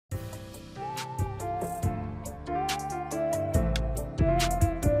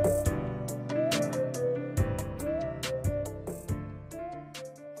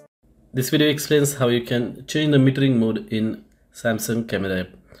This video explains how you can change the metering mode in Samsung camera app.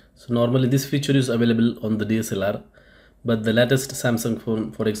 So normally this feature is available on the DSLR, but the latest Samsung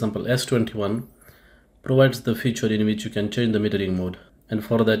phone, for example S21, provides the feature in which you can change the metering mode. And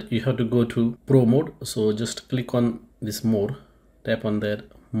for that you have to go to Pro mode. So just click on this more, tap on that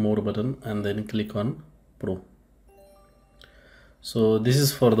more button and then click on Pro. So this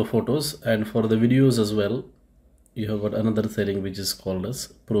is for the photos, and for the videos as well you have got another setting which is called as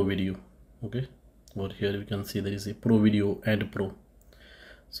Pro Video. Okay, over here you can see there is a Pro Video and Pro.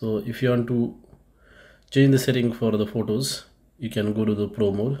 So if you want to change the setting for the photos, you can go to the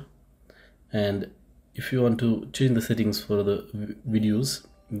Pro mode, and if you want to change the settings for the videos,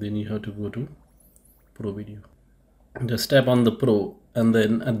 then you have to go to Pro Video. Just tap on the Pro, and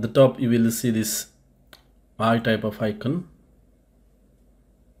then at the top you will see this eye type of icon.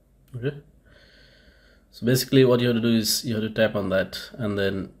 Okay, so basically what you have to do is you have to tap on that, and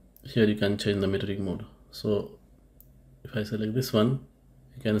then here you can change the metering mode. So if I select this one,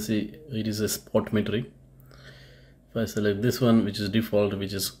 you can see it is a spot metering. If I select this one, which is default,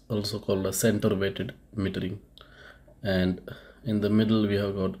 which is also called a center weighted metering, and in the middle we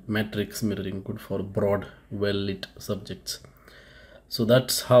have got matrix metering, good for broad well lit subjects. So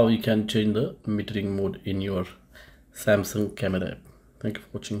that's how you can change the metering mode in your Samsung camera app. Thank you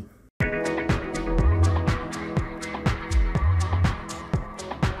for watching.